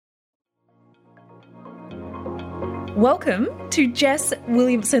Welcome to Jess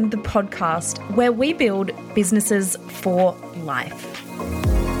Williamson, the podcast, where we build businesses for life.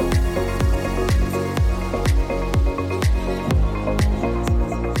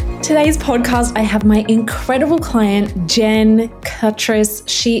 Today's podcast, I have my incredible client, Jen Cutress.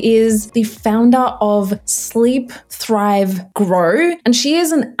 She is the founder of Sleep, Thrive, Grow, and she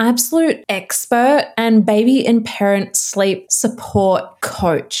is an absolute expert and baby and parent sleep support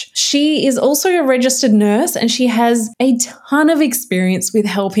coach. She is also a registered nurse and she has a ton of experience with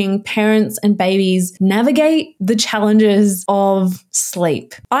helping parents and babies navigate the challenges of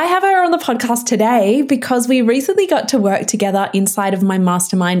sleep. I have her on the podcast today because we recently got to work together inside of my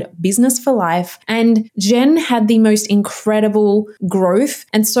mastermind, Business for Life, and Jen had the most incredible growth.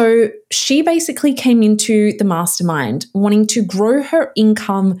 And so she basically came into the mastermind wanting to grow her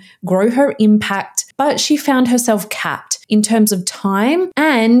income, grow her impact, but she found herself capped in terms of time,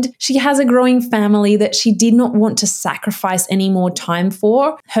 and she has a growing family that she did not want to sacrifice any more time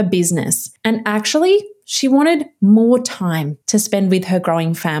for her business. And actually, she wanted more time to spend with her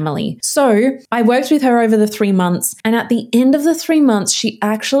growing family. So I worked with her over the 3 months, and at the end of the 3 months, she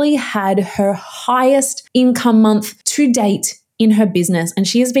actually had her highest income month to date in her business. And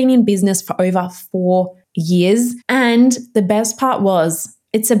she has been in business for over 4 years. And the best part was,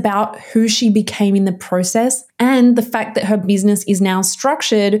 it's about who she became in the process and the fact that her business is now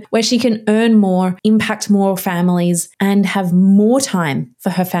structured where she can earn more, impact more families, and have more time for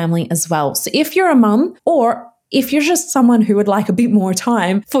her family as well. So if you're a mum or if you're just someone who would like a bit more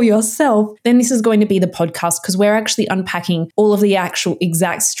time for yourself, then this is going to be the podcast because we're actually unpacking all of the actual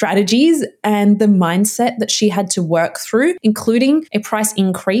exact strategies and the mindset that she had to work through, including a price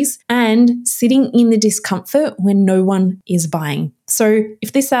increase and sitting in the discomfort when no one is buying. So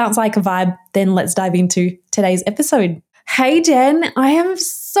if this sounds like a vibe, then let's dive into today's episode. Hey, Jen, I am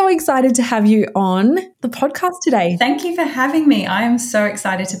so excited to have you on the podcast today. Thank you for having me. I am so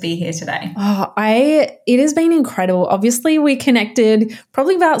excited to be here today. It has been incredible. Obviously, we connected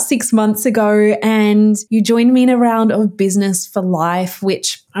probably about 6 months ago and you joined me in a round of Business for Life,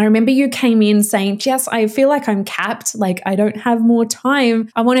 which I remember you came in saying, Jess, I feel like I'm capped. Like I don't have more time.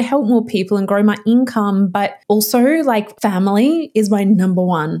 I want to help more people and grow my income, but also like family is my number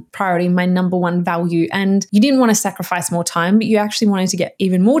one priority, my number one value. And you didn't want to sacrifice more time, but you actually wanted to get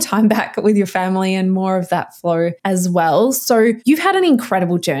even more time back with your family and more of that flow as well. So you've had an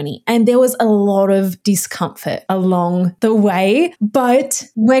incredible journey and there was a lot of discomfort along the way, but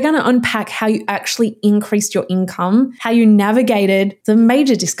we're going to unpack how you actually increased your income, how you navigated the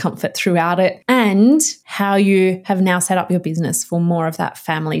major discomfort throughout it, and how you have now set up your business for more of that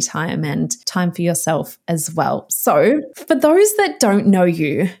family time and time for yourself as well. So for those that don't know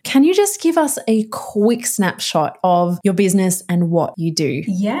you, can you just give us a quick snapshot of your business and what you do?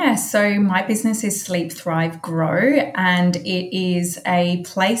 Yeah, so my business is Sleep, Thrive, Grow, and it is a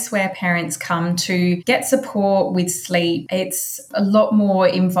place where parents come to get support with sleep. It's a lot more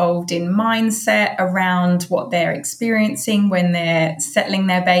involved in mindset around what they're experiencing when they're settling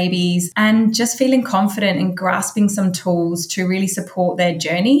their babies and just feeling confident and grasping some tools to really support their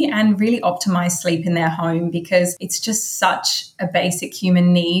journey and really optimize sleep in their home, because it's just such a basic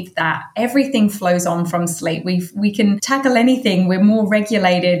human need that everything flows on from sleep. We can tackle anything. We're more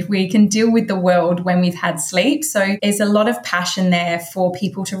regulated. We can deal with the world when we've had sleep. So there's a lot of passion there for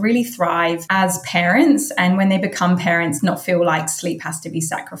people to really thrive as parents, and when they become parents, not feel like sleep has to be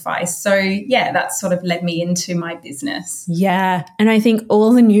sacrificed. So yeah, that sort of led me into my business. Yeah. And I think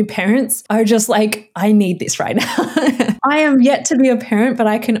all the new parents are just like, I need this right now. I am yet to be a parent, but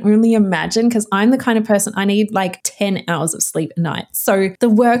I can only imagine because I'm the kind of person I need like 10 hours of sleep a night. So the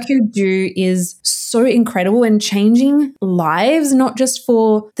work you do is so incredible and changing lives, not just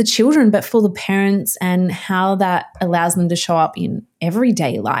for the children, but for the parents and how that allows them to show up in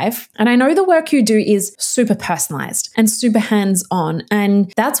everyday life. And I know the work you do is super personalized and super hands-on,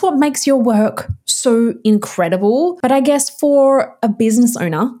 and that's what makes your work so incredible. But I guess for a business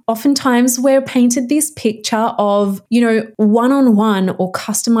owner, oftentimes we're painted this picture of, one-on-one or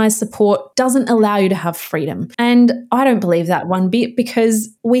customized support doesn't allow you to have freedom. And I don't believe that one bit because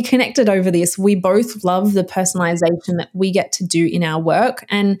we connected over this. We both love the personalization that we get to do in our work.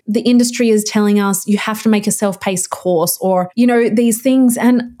 And the industry is telling us you have to make a self-paced course or, these things.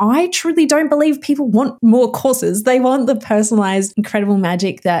 And I truly don't believe people want more courses. They want the personalized, incredible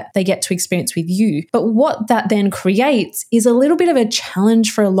magic that they get to experience with you. But what that then creates is a little bit of a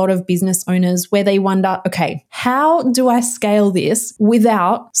challenge for a lot of business owners where they wonder, okay, how do I scale this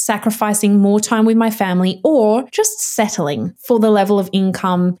without sacrificing more time with my family or just settling for the level of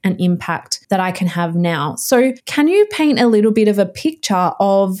income and impact that I can have now. So can you paint a little bit of a picture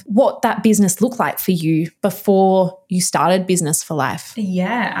of what that business looked like for you before you started Business for Life?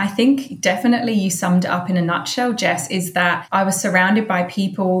 Yeah, I think definitely you summed it up in a nutshell, Jess, is that I was surrounded by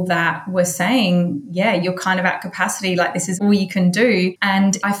people that were saying, yeah, you're kind of at capacity, like this is all you can do.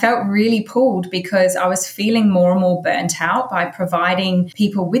 And I felt really pulled because I was feeling more and more burnt out by providing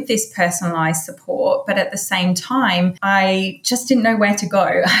people with this personalized support. But at the same time, I just didn't know where to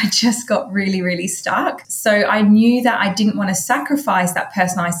go. I just got really, really stuck. So I knew that I didn't want to sacrifice that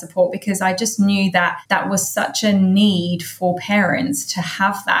personalized support because I just knew that that was such a need for parents to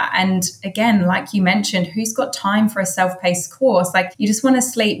have that. And again, like you mentioned, who's got time for a self-paced course? Like you just want to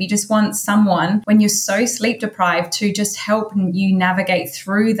sleep. You just want someone when you're so sleep deprived to just help you navigate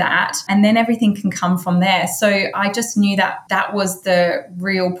through that. And then everything can come from there. So I just knew that that was the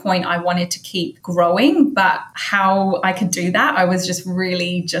real point I wanted to keep growing. But how I could do that, I was just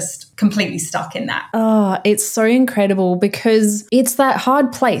really just completely stuck in that. Oh, it's so incredible because it's that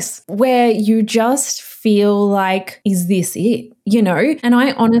hard place where you just feel like, is this it? You know, and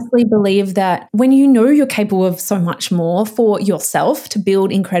I honestly believe that when you know you're capable of so much more for yourself to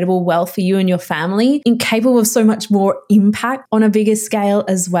build incredible wealth for you and your family, and capable of so much more impact on a bigger scale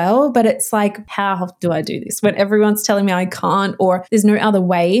as well. But it's like, how do I do this when everyone's telling me I can't or there's no other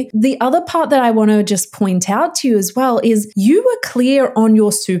way? The other part that I want to just point out to you as well is you were clear on your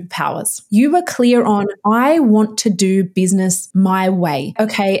superpowers. You were clear on, I want to do business my way.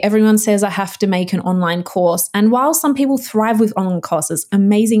 Okay, everyone says I have to make an online course. And while some people thrive with online courses,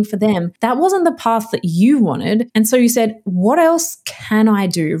 amazing for them, that wasn't the path that you wanted. And so you said, what else can I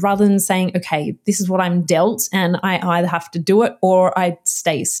do? Rather than saying, okay, this is what I'm dealt and I either have to do it or I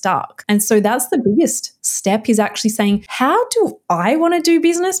stay stuck. And so that's the biggest step, is actually saying, how do I want to do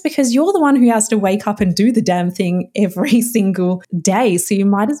business? Because you're the one who has to wake up and do the damn thing every single day. So you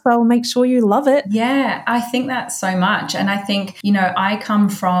might as well make sure you love it. Yeah, I think that so much. And I think, you know, I come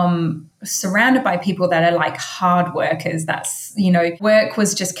from surrounded by people that are like hard workers. That's, you know, work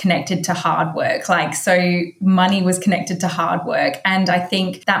was just connected to hard work. Like, so money was connected to hard work. And I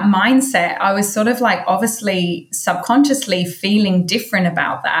think that mindset, I was sort of like obviously subconsciously feeling different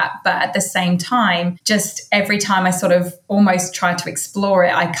about that. But at the same time, just every time I sort of almost tried to explore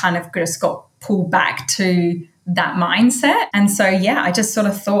it, I kind of just got pulled back to that mindset. And so, yeah, I just sort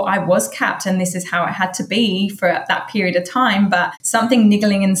of thought I was capped and this is how it had to be for that period of time. But something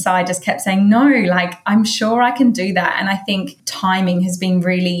niggling inside just kept saying, no, like, I'm sure I can do that. And I think timing has been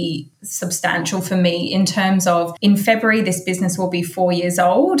really substantial for me in terms of, in February, this business will be 4 years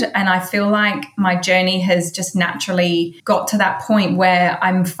old. And I feel like my journey has just naturally got to that point where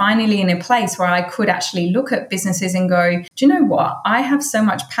I'm finally in a place where I could actually look at businesses and go, do you know what? I have so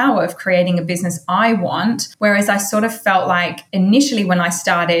much power of creating a business I want. Whereas I sort of felt like initially when I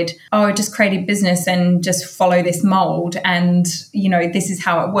started, oh, just create a business and just follow this mold. And, you know, this is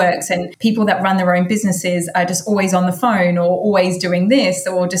how it works. And people that run their own businesses are just always on the phone or always doing this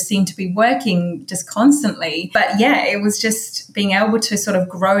or just seem to be working just constantly. But yeah, it was just being able to sort of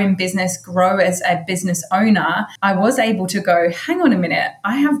grow in business, grow as a business owner. I was able to go, hang on a minute,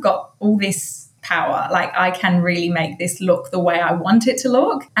 I have got all this power. Like, I can really make this look the way I want it to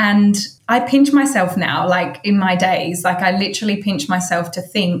look. And I pinch myself now, like in my days, like I literally pinch myself to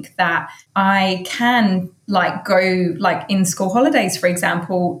think that I can like go like in school holidays, for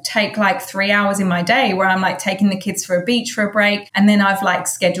example, take like 3 hours in my day where I'm like taking the kids for a beach for a break. And then I've like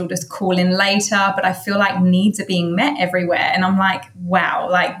scheduled a call in later, but I feel like needs are being met everywhere. And I'm like, wow,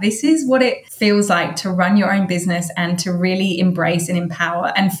 like this is what it feels like to run your own business and to really embrace and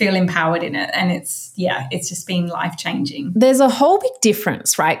empower and feel empowered in it. And it's just been life-changing. There's a whole big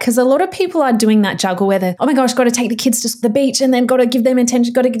difference, right? Because a lot of people are doing that juggle where they're, oh my gosh, got to take the kids to the beach and then got to give them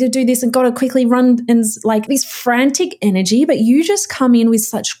attention, got to do this and got to quickly run, and like this frantic energy. But you just come in with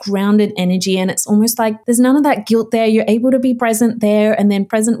such grounded energy and it's almost like there's none of that guilt there. You're able to be present there and then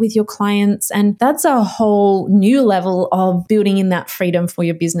present with your clients. And that's a whole new level of building in that freedom for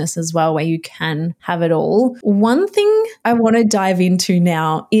your business as well, where you can have it all. One thing I want to dive into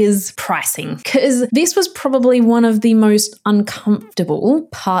now is pricing, because this was probably one of the most uncomfortable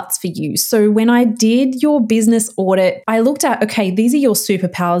parts for you. So when I did your business audit, I looked at, okay, these are your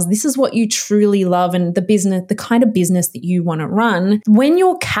superpowers. This is what you truly love and the business, the kind of business that you want to run. When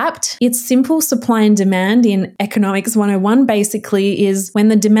you're capped, it's simple supply and demand in Economics 101 basically is when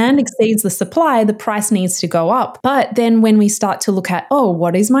the demand exceeds the supply, the price needs to go up. But then when we start to look at, oh,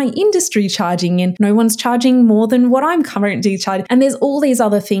 what is my industry charging? And no one's charging more than what I'm currently charging. And there's all these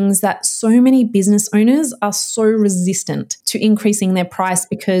other things that so many business owners are so resistant to increasing their price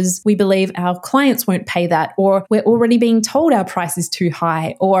because we believe our clients won't pay that, or we're already being told our price is too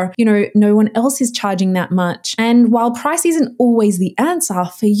high, or, no one else is charging that much. And while price isn't always the answer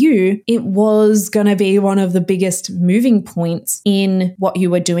for you, it was going to be one of the biggest moving points in what you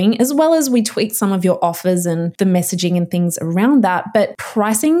were doing, as well as we tweaked some of your offers and the messaging and things around that. But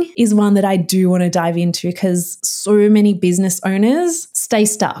pricing is one that I do want to dive into because so many business owners stay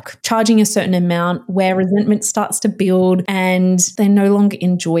stuck charging a certain amount where resentment starts to build and they no longer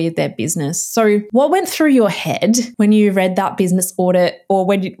enjoy their business. So what went through your head when you read that business audit, or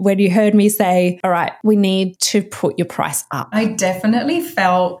when you heard me say, all right, we need to put your price up? I definitely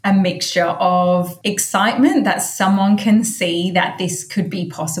felt a mixture of excitement that someone can see that this could be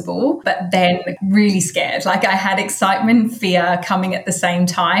possible, but then really scared. Like I had excitement, fear coming at the same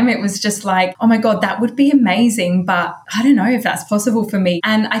time. It was just like, oh my God, that would be amazing, but I don't know if that's possible for me.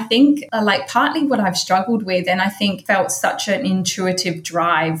 And I think like partly what I've struggled with, and I think felt such an intuitive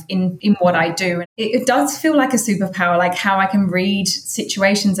drive in what I do. It does feel like a superpower, like how I can read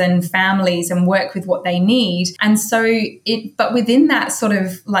situations and families and work with what they need. And so but within that sort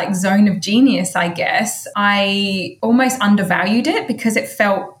of like zone of genius, I guess, I almost undervalued it because it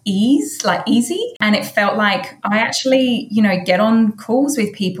felt easy. And it felt like I actually, get on calls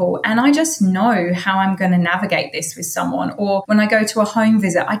with people and I just know how I'm going to navigate this with someone. Or when I go to a home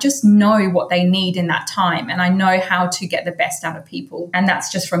visit, I just know what they need in that time and I know how to get the best out of people. And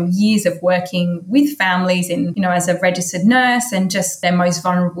that's just from years of working with families in, as a registered nurse and just their most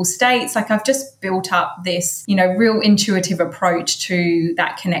vulnerable states. Like I've just built up this, real intuitive approach to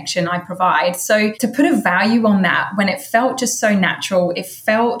that connection I provide. So to put a value on that, when it felt just so natural, it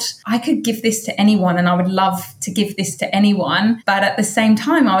felt I could give this to anyone and I would love to give this to anyone. But at the same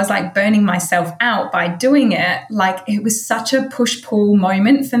time, I was like burning myself out by doing it. Like it was such a push-pull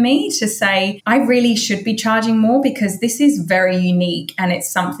moment for me to say, I really should be charging more because this is very unique and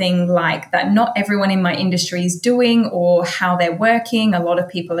it's something like that not everyone in my industry is doing or how they're working. A lot of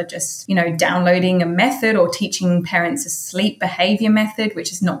people are just, downloading a method or teaching parents a sleep behavior method,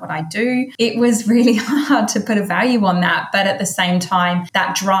 which is not what I do. It was really hard to put a value on that. But at the same time,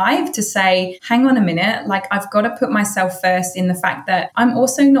 that drive to say, hang on a minute, like I've got to put myself first in the fact that I'm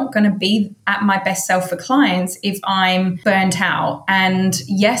also not going to be at my best self for clients if I'm burnt out. And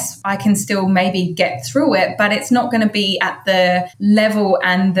yes, I can still maybe get through it, but it's not going to be at the level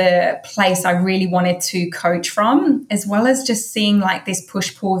and the place I really wanted to coach from, as well as just seeing like this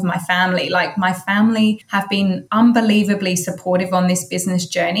push-pull with my family. Like my family have been unbelievably supportive on this business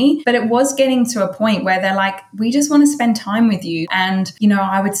journey, but it was getting to a point where they're like, we just want to spend time with you. And,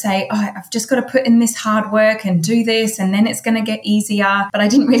 I would say, oh, I've just got to put in this hard work and do this, and then it's going to get easier. But I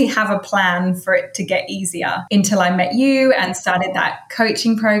didn't really have a plan for it to get easier until I met you and started that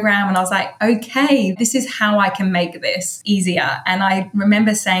coaching program. And I was like, okay, this is how I can make this easier. And I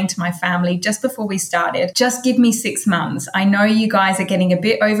remember saying to my family just before we started, just give me 6 months. I know you guys are getting a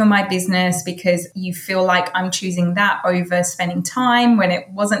bit over my business because you feel like I'm choosing that over spending time when it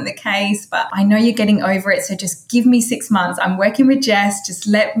wasn't the case, but I know you're getting over it. So just give me 6 months. I'm working with Jess. Just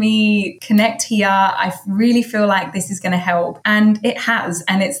let me connect here. I really feel like this is going to help. And it has.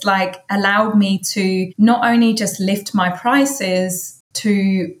 And it's like allowed me to not only just lift my prices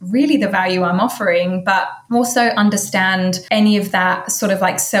to really the value I'm offering, but also understand any of that sort of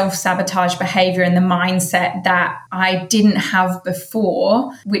like self-sabotage behavior and the mindset that I didn't have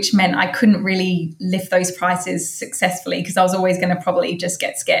before, which meant I couldn't really lift those prices successfully because I was always going to probably just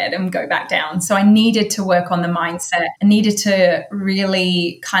get scared and go back down. So I needed to work on the mindset. I needed to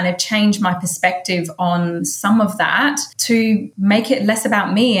really kind of change my perspective on some of that to make it less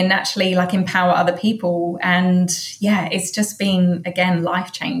about me and actually like empower other people. And yeah, it's just been, again,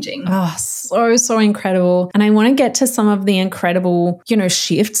 life-changing. Oh, so incredible. And I want to get to some of the incredible,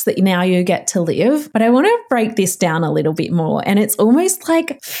 shifts that now you get to live. But I want to break this down a little bit more. And it's almost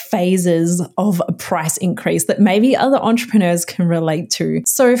like phases of a price increase that maybe other entrepreneurs can relate to.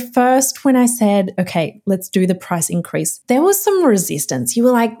 So first, when I said, okay, let's do the price increase, there was some resistance. You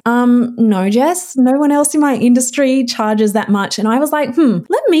were like, no, Jess, no one else in my industry charges that much. And I was like,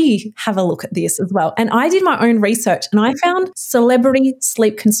 let me have a look at this as well. And I did my own research and I found celebrity literally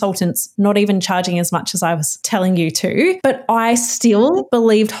sleep consultants, not even charging as much as I was telling you to. But I still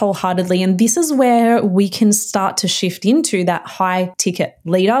believed wholeheartedly. And this is where we can start to shift into that high ticket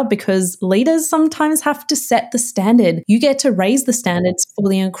leader, because leaders sometimes have to set the standard. You get to raise the standards for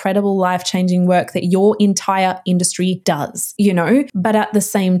the incredible life-changing work that your entire industry does, you know? But at the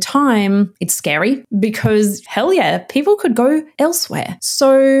same time, it's scary because hell yeah, people could go elsewhere.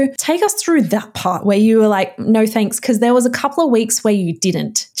 So take us through that part where you were like, no thanks, because there was a couple of weeks where you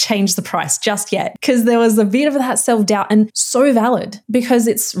didn't change the price just yet, because there was a bit of that self-doubt, and so valid, because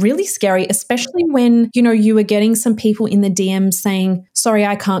it's really scary, especially when, you know, you were getting some people in the DMs saying, sorry,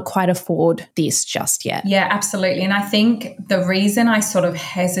 I can't quite afford this just yet. Yeah, absolutely. And I think the reason I sort of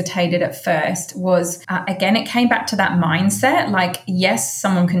hesitated at first was, again, it came back to that mindset. Like, yes,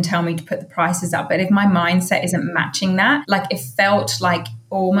 someone can tell me to put the prices up, but if my mindset isn't matching that, like it felt like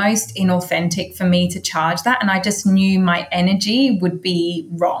almost inauthentic for me to charge that. And I just knew my energy would be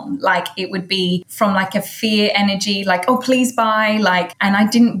wrong. Like it would be from like a fear energy, like, oh, please buy, like, and I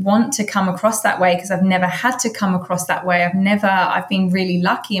didn't want to come across that way because I've never had to come across that way. I've been really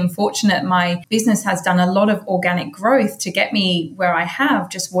lucky and fortunate. My business has done a lot of organic growth to get me where I have.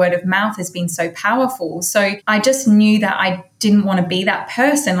 Just word of mouth has been so powerful. So I just knew that I didn't want to be that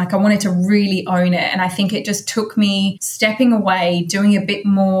person. Like I wanted to really own it. And I think it just took me stepping away, doing a bit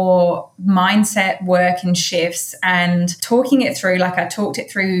more mindset work and shifts and talking it through. Like I talked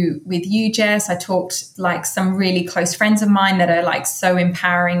it through with you, Jess. I talked like some really close friends of mine that are like so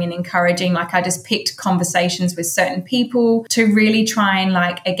empowering and encouraging. Like I just picked conversations with certain people to really try and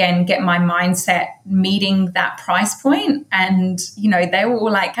like, again, get my mindset meeting that price point. And, you know, they were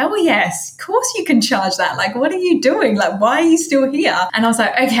all like, oh yes, of course you can charge that. Like, what are you doing? Like, why are you still here? And I was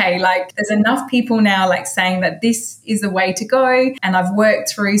like, okay, like there's enough people now like saying that this is the way to go. And I've worked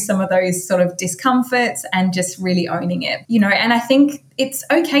through some of those sort of discomforts and just really owning it, you know. And I think it's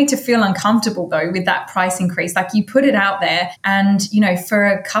okay to feel uncomfortable though with that price increase. Like you put it out there and, you know, for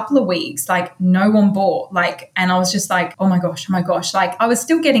a couple of weeks, like no one bought, like, and I was just like, oh my gosh. Like I was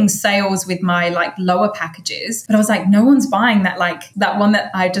still getting sales with my like lower packages, but I was like, no one's buying that, like that one that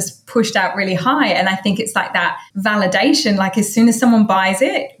I just pushed out really high. And I think it's like that validation. Like as soon as someone buys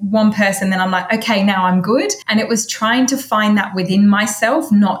it, one person, then I'm like, okay, now I'm good. And it was trying to find that within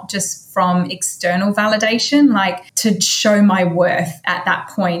myself, not just from external validation, like to show my worth at that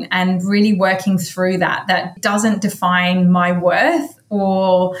point and really working through that doesn't define my worth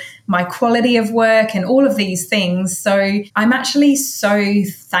or my quality of work and all of these things. So I'm actually so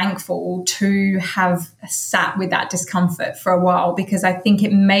thankful to have sat with that discomfort for a while, because I think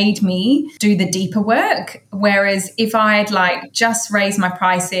it made me do the deeper work. Whereas if I'd like just raised my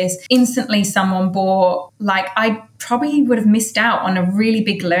prices, instantly someone bought, like I probably would have missed out on a really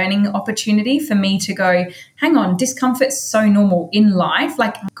big learning opportunity for me to go, hang on, discomfort's so normal in life.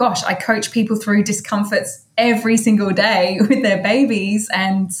 Like, gosh, I coach people through discomforts every single day with their babies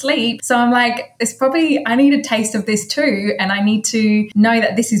and sleep. So I'm like, it's probably, I need a taste of this too. And I need to know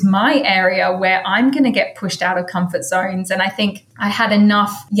that this is my area where I'm going to get pushed out of comfort zones. And I think I had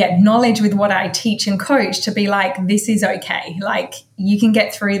enough knowledge with what I teach and coach to be like, this is okay. Like you can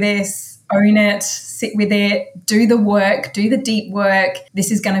get through this, own it, sit with it, do the work, do the deep work. This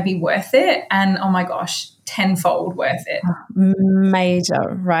is going to be worth it. And oh my gosh, tenfold worth it.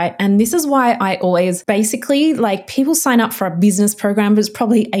 Major, right? And this is why I always basically like people sign up for a business program, but it's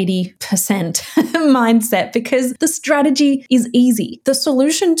probably 80% mindset, because the strategy is easy. The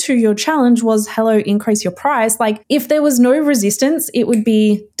solution to your challenge was, hello, increase your price. Like if there was no resistance, it would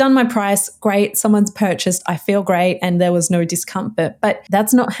be done my price, great, someone's purchased, I feel great, and there was no discomfort. But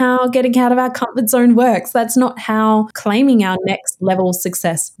that's not how getting out of our comfort zone works. That's not how claiming our next level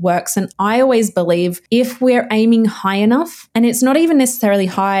success works. And I always believe if we're aiming high enough, and it's not even necessarily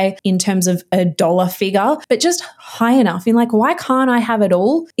high in terms of a dollar figure, but just high enough in like, why can't I have it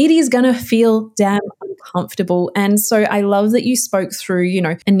all? It is going to feel damn uncomfortable. And so I love that you spoke through, you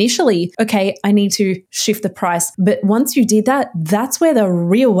know, initially, okay, I need to shift the price. But once you did that, that's where the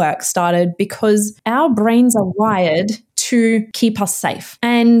real work started, because our brains are wired to keep us safe.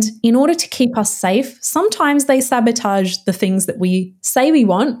 And in order to keep us safe, sometimes they sabotage the things that we say we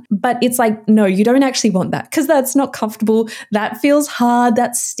want, but it's like, no, you don't actually want that because that's not comfortable. That feels hard.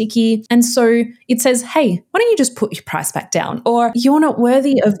 That's sticky. And so it says, hey, why don't you just put your price back down? Or you're not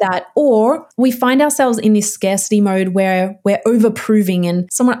worthy of that. Or we find ourselves in this scarcity mode where we're over-proving and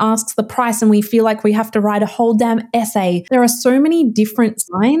someone asks the price and we feel like we have to write a whole damn essay. There are so many different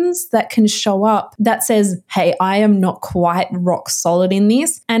signs that can show up that says, hey, I am not quite rock solid in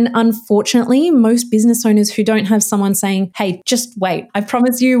this. And unfortunately, most business owners who don't have someone saying, hey, just wait, I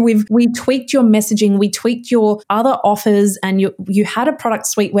promise you, we tweaked your messaging, we tweaked your other offers, and you had a product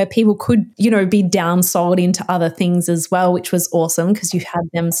suite where people could, be downsold into other things as well, which was awesome because you had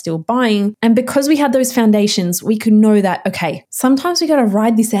them still buying. And because we had those foundations, we could know that, okay, sometimes we got to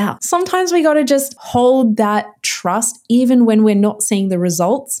ride this out. Sometimes we got to just hold that trust, even when we're not seeing the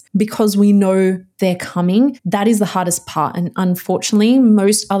results, because we know they're coming. That is the hardest part. And unfortunately,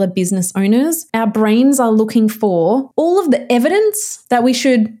 most other business owners, our brains are looking for all of the evidence that we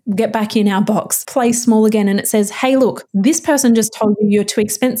should get back in our box, play small again. And it says, hey, look, this person just told you you're too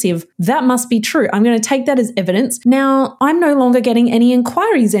expensive. That must be true. I'm going to take that as evidence. Now I'm no longer getting any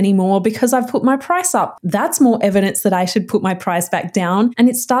inquiries anymore because I've put my price up. That's more evidence that I should put my price back down. And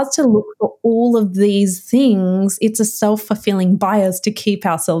it starts to look for all of these things. It's a self-fulfilling bias to keep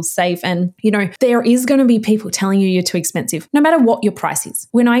ourselves safe. And, there is going to be people telling you you're too expensive, no matter what your price is.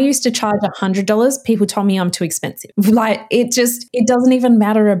 When I used to charge $100, people told me I'm too expensive. Like it doesn't even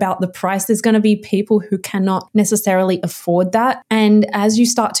matter about the price. There's going to be people who cannot necessarily afford that. And as you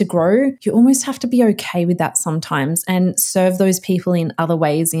start to grow, you almost have to be okay with that sometimes and serve those people in other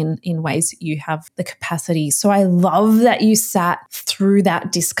ways, in ways that you have the capacity. So I love that you sat through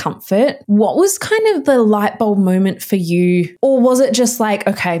that discomfort. What was kind of the light bulb moment for you? Or was it just like,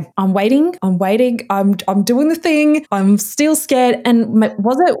 okay, I'm waiting, I'm doing the thing, I'm still scared. And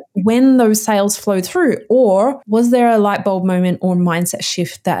was it when those sales flowed through, or was there a light bulb moment or mindset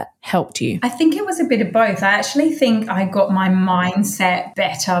shift that helped you? I think it was a bit of both. I actually think I got my mindset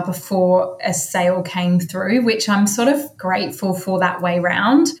better before a sale came through, which I'm sort of grateful for that way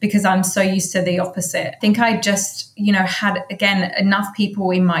round because I'm so used to the opposite. I think I just, had, again, enough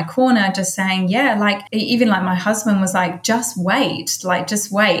people in my corner just saying, yeah, like even like my husband was like, just wait.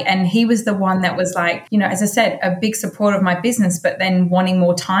 And he was the one that was like, as I said, a big support of my business, but then wanting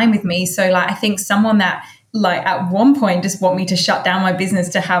more time with me. So like, I think someone that like at one point just want me to shut down my business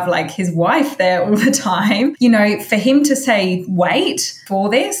to have like his wife there all the time, for him to say, wait for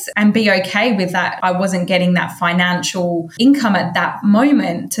this and be okay with that. I wasn't getting that financial income at that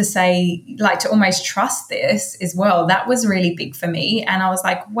moment to say, like, to almost trust this as well. That was really big for me. And I was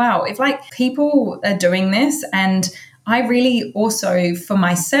like, wow, if like people are doing this, and I really also for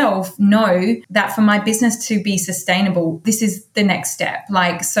myself know that for my business to be sustainable, this is the next step.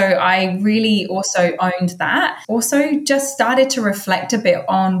 Like, so I really also owned that. Also just started to reflect a bit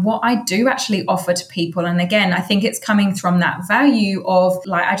on what I do actually offer to people. And again, I think it's coming from that value of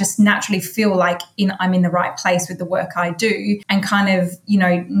like, I just naturally feel like I'm in the right place with the work I do, and kind of,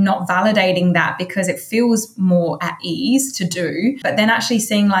 not validating that because it feels more at ease to do. But then actually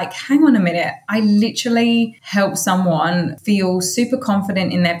seeing like, hang on a minute, I literally help someone feel super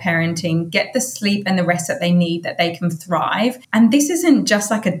confident in their parenting, get the sleep and the rest that they need, that they can thrive. And this isn't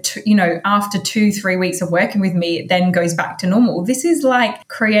just like after 2-3 weeks of working with me, it then goes back to normal. This is like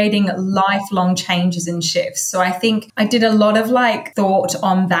creating lifelong changes and shifts. So I think I did a lot of like thought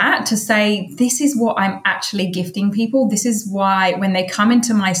on that to say, this is what I'm actually gifting people. This is why when they come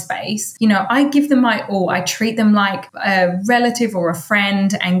into my space, I give them my all. I treat them like a relative or a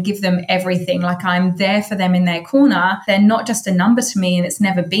friend and give them everything. Like I'm there for them in their corner. They're not just a number to me, and it's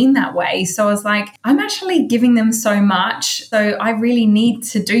never been that way. So I was like, I'm actually giving them so much. So I really need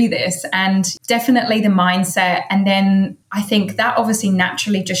to do this. And definitely the mindset. And then I think that obviously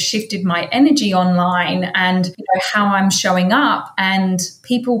naturally just shifted my energy online and how I'm showing up, and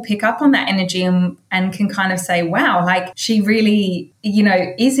people pick up on that energy and can kind of say, wow, like she really,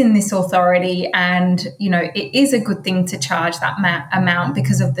 is in this authority, and, it is a good thing to charge that amount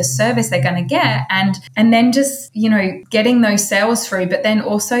because of the service they're going to get. And then just, getting those sales through, but then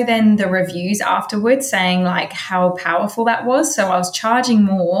also then the reviews afterwards saying like how powerful that was. So I was charging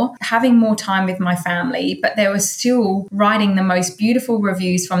more, having more time with my family, but there was still writing the most beautiful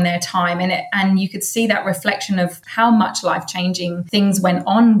reviews from their time. And you could see that reflection of how much life-changing things went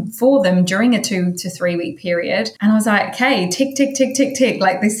on for them during a 2 to 3 week period. And I was like, okay, tick, tick, tick, tick, tick.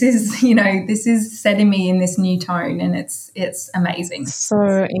 Like this is, this is setting me in this new tone, and it's amazing.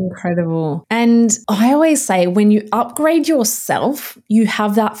 So incredible. And I always say when you upgrade yourself, you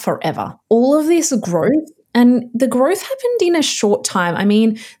have that forever. All of this growth, and the growth happened in a short time. I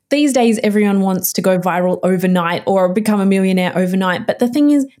mean, these days, everyone wants to go viral overnight or become a millionaire overnight. But the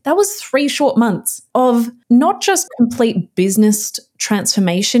thing is, that was 3 short months of not just complete business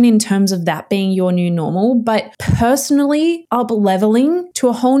transformation in terms of that being your new normal, but personally up leveling to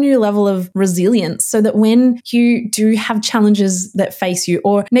a whole new level of resilience so that when you do have challenges that face you,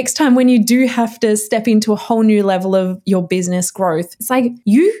 or next time when you do have to step into a whole new level of your business growth, it's like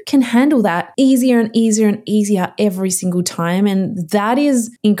you can handle that easier and easier and easier every single time. And that is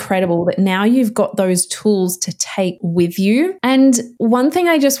incredible that now you've got those tools to take with you. And one thing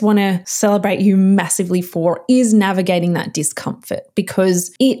I just want to celebrate you massively for is navigating that discomfort,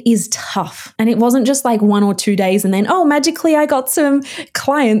 because it is tough. And it wasn't just like 1 or 2 days and then, oh, magically I got some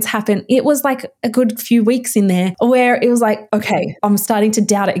clients happen. It was like a good few weeks in there where it was like, okay, I'm starting to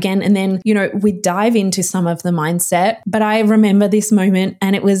doubt it again. And then, we dive into some of the mindset. But I remember this moment,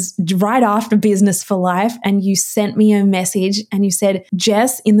 and it was right after Business for Life. And you sent me a message and you said,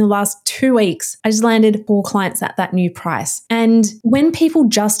 Jess, in the last 2 weeks, I just landed 4 clients at that new price. And when people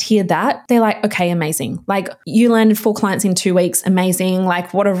just hear that, they're like, okay, amazing. Like, you landed 4 clients in 2 weeks. Amazing.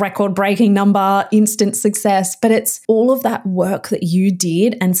 Like, what a record breaking number, instant success. But it's all of that work that you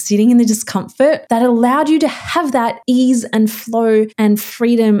did and sitting in the discomfort that allowed you to have that ease and flow and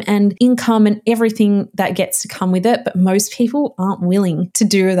freedom and income and everything that gets to come with it. But most people aren't willing to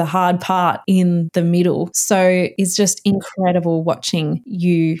do the hard part in the middle. So it's just incredible watching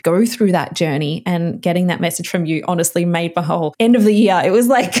you go through that journey, and getting that message from you honestly made my whole end of the year. It was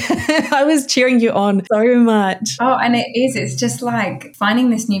like I was cheering you on so much. Oh, and it's just like finding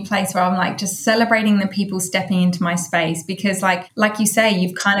this new place where I'm like just celebrating the people stepping into my space, because like you say,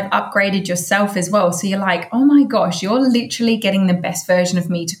 you've kind of upgraded yourself as well. So you're like, oh my gosh, you're literally getting the best version of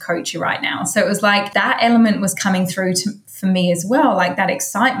me to coach you right now. So it was like that element was coming through for me as well, like that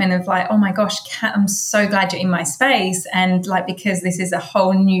excitement of like, oh my gosh, I'm so glad you're in my space. And like, because this is a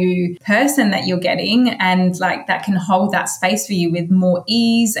whole new person that you're getting, and like that can hold that space for you with more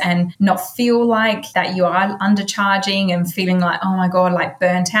ease and not feel like that you are undercharging and feeling like, oh my God, like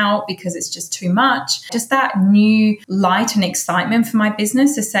burnt out because it's just too much. Just that new light and excitement for my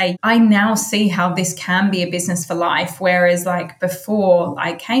business to say, I now see how this can be a business for life. Whereas like before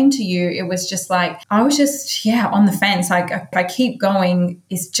I came to you, it was just like, I was just, on the fence. Like, if I keep going,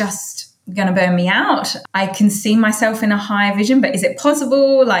 it's just going to burn me out. I can see myself in a higher vision, but is it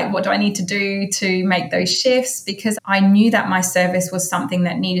possible? Like, what do I need to do to make those shifts? Because I knew that my service was something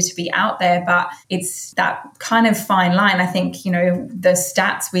that needed to be out there, but it's that kind of fine line. I think, the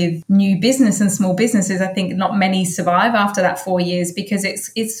stats with new business and small businesses, I think not many survive after that 4 years, because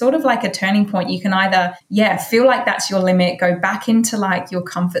it's sort of like a turning point. You can either, feel like that's your limit, go back into like your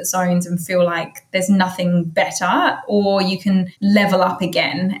comfort zones and feel like there's nothing better, or you can level up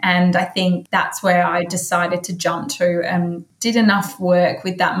again. And I think that's where I decided to jump to, and did enough work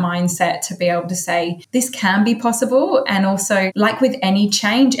with that mindset to be able to say this can be possible. And also, like with any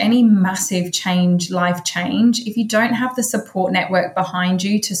change, any massive change, life change, if you don't have the support network behind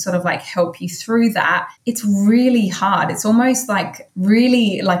you to sort of like help you through that, it's really hard. It's almost like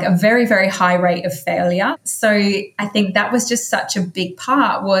really like a very, very high rate of failure. So I think that was just such a big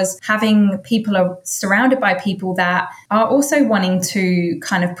part, was having people surrounded by people that are also wanting to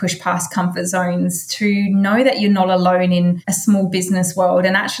kind of push past comfort zones, to know that you're not alone in a small business world.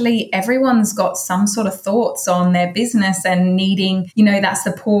 And actually everyone's got some sort of thoughts on their business and needing, that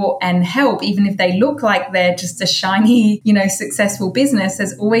support and help. Even if they look like they're just a shiny, successful business,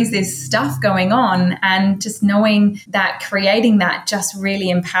 there's always this stuff going on. And just knowing that creating that just really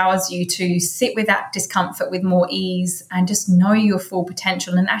empowers you to sit with that discomfort with more ease and just know your full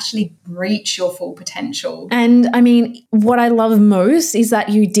potential and actually reach your full potential. And I mean, what I love most is that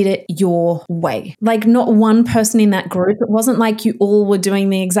you did it your way. Like, not one person in that group. It wasn't like you all were doing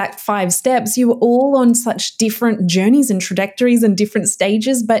the exact 5 steps. You were all on such different journeys and trajectories and different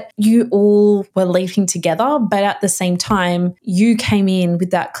stages, but you all were leaping together. But at the same time, you came in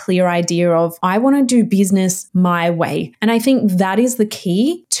with that clear idea of, I want to do business my way. And I think that is the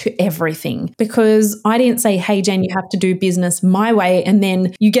key to everything, because I didn't say, hey, Jen, you have to do business my way. And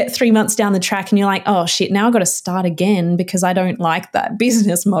then you get 3 months down the track and you're like, oh shit, now I've got to start again because I don't like that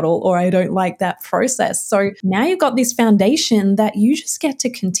business model, or I don't like that process. So now you've got this foundation that you just get to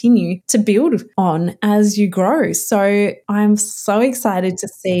continue to build on as you grow. So I'm so excited to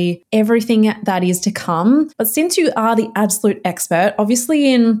see everything that is to come. But since you are the absolute expert,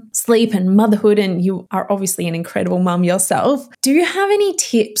 obviously in sleep and motherhood, and you are obviously an incredible mum yourself, do you have any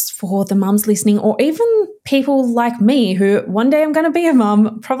tips for the mums listening, or even people like me who one day I'm going to be a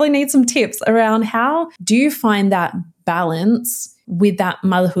mum, probably need some tips around how do you find that balance with that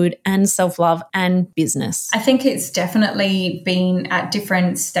motherhood and self-love and business? I think it's definitely been at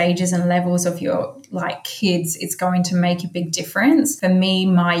different stages and levels of your like kids, it's going to make a big difference. For me,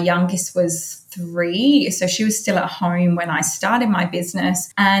 my youngest was 3. So she was still at home when I started my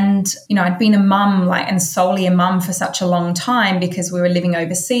business. And, I'd been a mum and solely a mum for such a long time because we were living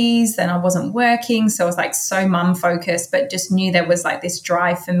overseas and I wasn't working. So I was so mum focused, but just knew there was this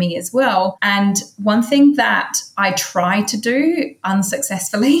drive for me as well. And one thing that I tried to do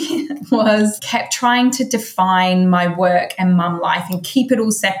unsuccessfully was kept trying to define my work and mum life and keep it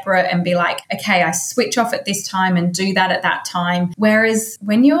all separate and be okay, I switch off at this time and do that at that time. Whereas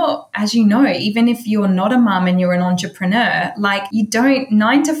when you're, as you know, even if you're not a mum and you're an entrepreneur, you don't,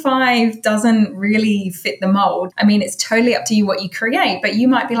 9 to 5 doesn't really fit the mold. I mean, it's totally up to you what you create, but you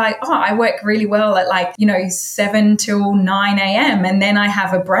might be I work really well at 7 till 9 a.m. and then I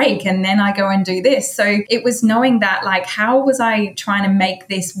have a break and then I go and do this. So it was knowing that how was I trying to make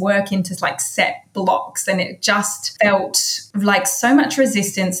this work into set blocks, and it just felt so much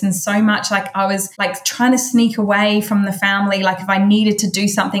resistance and so much I was trying to sneak away from the family. If I needed to do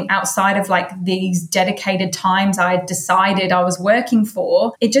something outside of these dedicated times I decided I was working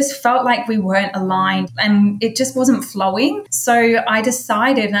for, it just felt like we weren't aligned and it just wasn't flowing. So I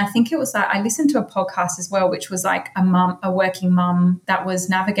decided, and I think it was I listened to a podcast as well, which was a working mum that was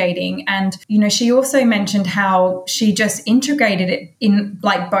navigating, and she also mentioned how she just integrated it in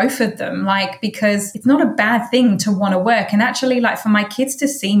both of them, because it's not a bad thing to want to work. And actually for my kids to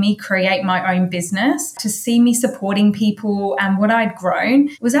see me create my own business, to see me supporting people and what I'd grown,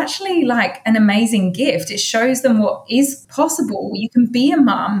 was actually an amazing gift. It shows them what is possible. You can be a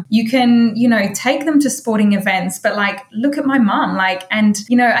mum, you can, take them to sporting events, but look at my mum, and,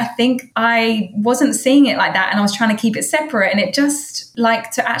 I think I wasn't seeing it like that. And I was trying to keep it separate. And it just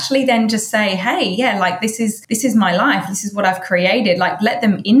to actually then just say, hey, yeah, this is my life. This is what I've created. Let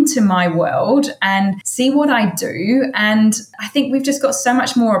them into my world and see what I do. And I think we've just got so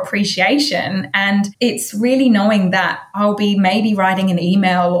much more appreciation. And it's really knowing that I'll be maybe writing an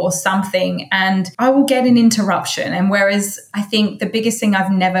email or something and I will get an interruption. And whereas I think the biggest thing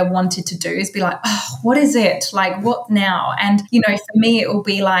I've never wanted to do is be what is it? What now? And, for me, it will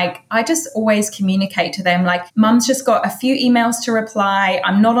be I just always communicate to them, mum's just got a few emails to reply.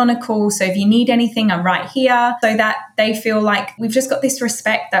 I'm not on a call. So if you need anything, I'm right here, so that they feel we've just got this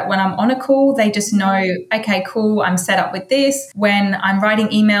respect that when I'm on a call, they just know, okay, cool, I'm set up with this. When I'm writing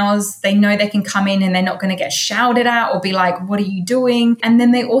emails, they know they can come in and they're not going to get shouted at or be what are you doing? And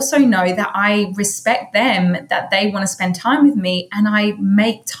then they also know that I respect them, that they want to spend time with me, and I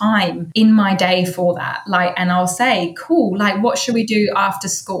make time in my day for that. And I'll say, cool, what should we do after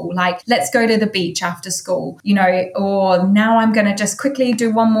school? Let's go to the beach after school, or now I'm going to just quickly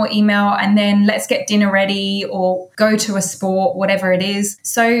do one more email and then let's get dinner ready or go to a sport, whatever it is.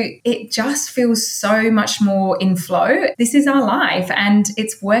 So it just feels so much more in flow. This is our life and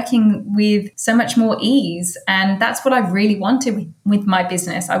it's working with so much more ease. And that's what I really wanted with my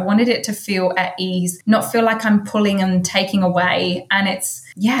business. I wanted it to feel at ease, not feel like I'm pulling and taking away. And it's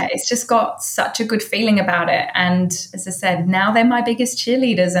just got such a good feeling about it. And as I said, now they're my biggest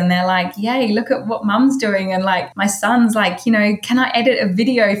cheerleaders and they're yay, look at what mum's doing. And my son's can I edit a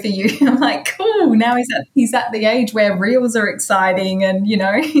video for you? I'm cool. Now he's at the age where reels are exciting and,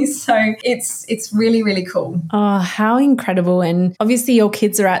 so it's really, really cool. Oh, how incredible. And obviously your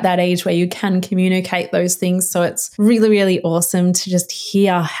kids are at that age where you can communicate those things. So it's really, really awesome to just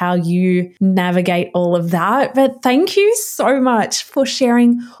hear how you navigate all of that. But thank you so much for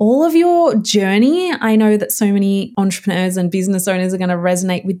sharing all of your journey. I know that so many entrepreneurs and business owners are going to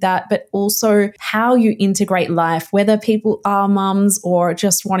resonate with that, but also how you integrate life, whether people are mums or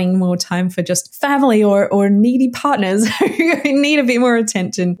just wanting more time for just family or needy partners who need a bit more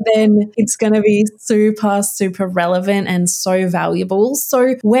attention, then it's going to be super, super relevant and so valuable.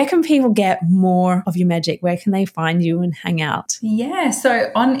 So where can people get more of your magic? Where can they find you and hang out? Yeah,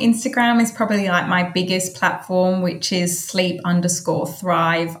 so on Instagram is probably my biggest platform, which is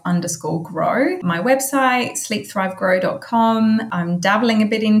sleep_thrive_grow. My website, sleepthrivegrow.com. I'm dabbling a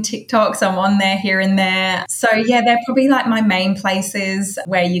bit in TikTok, so I'm on there here and there. So yeah, they're probably my main places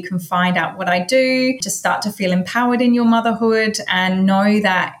where you can find out what I do, just start to feel empowered in your motherhood and know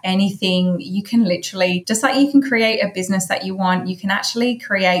that anything you can literally, just like you can create a business that you want, you can actually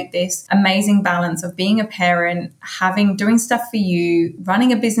create this amazing balance of being a parent, doing stuff for you,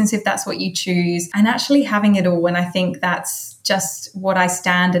 running a business if that's what you choose, and actually having it all. And I think that's just what I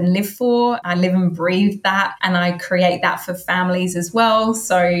stand and live for. I live and breathe that, and I create that for families as well.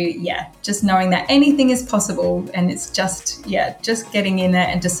 So yeah, just knowing that anything is possible, and it's just getting in there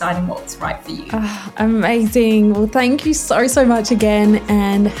and deciding what's right for you. Oh, amazing. Well, thank you so much again,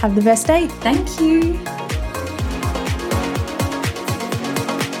 and have the best day. Thank you.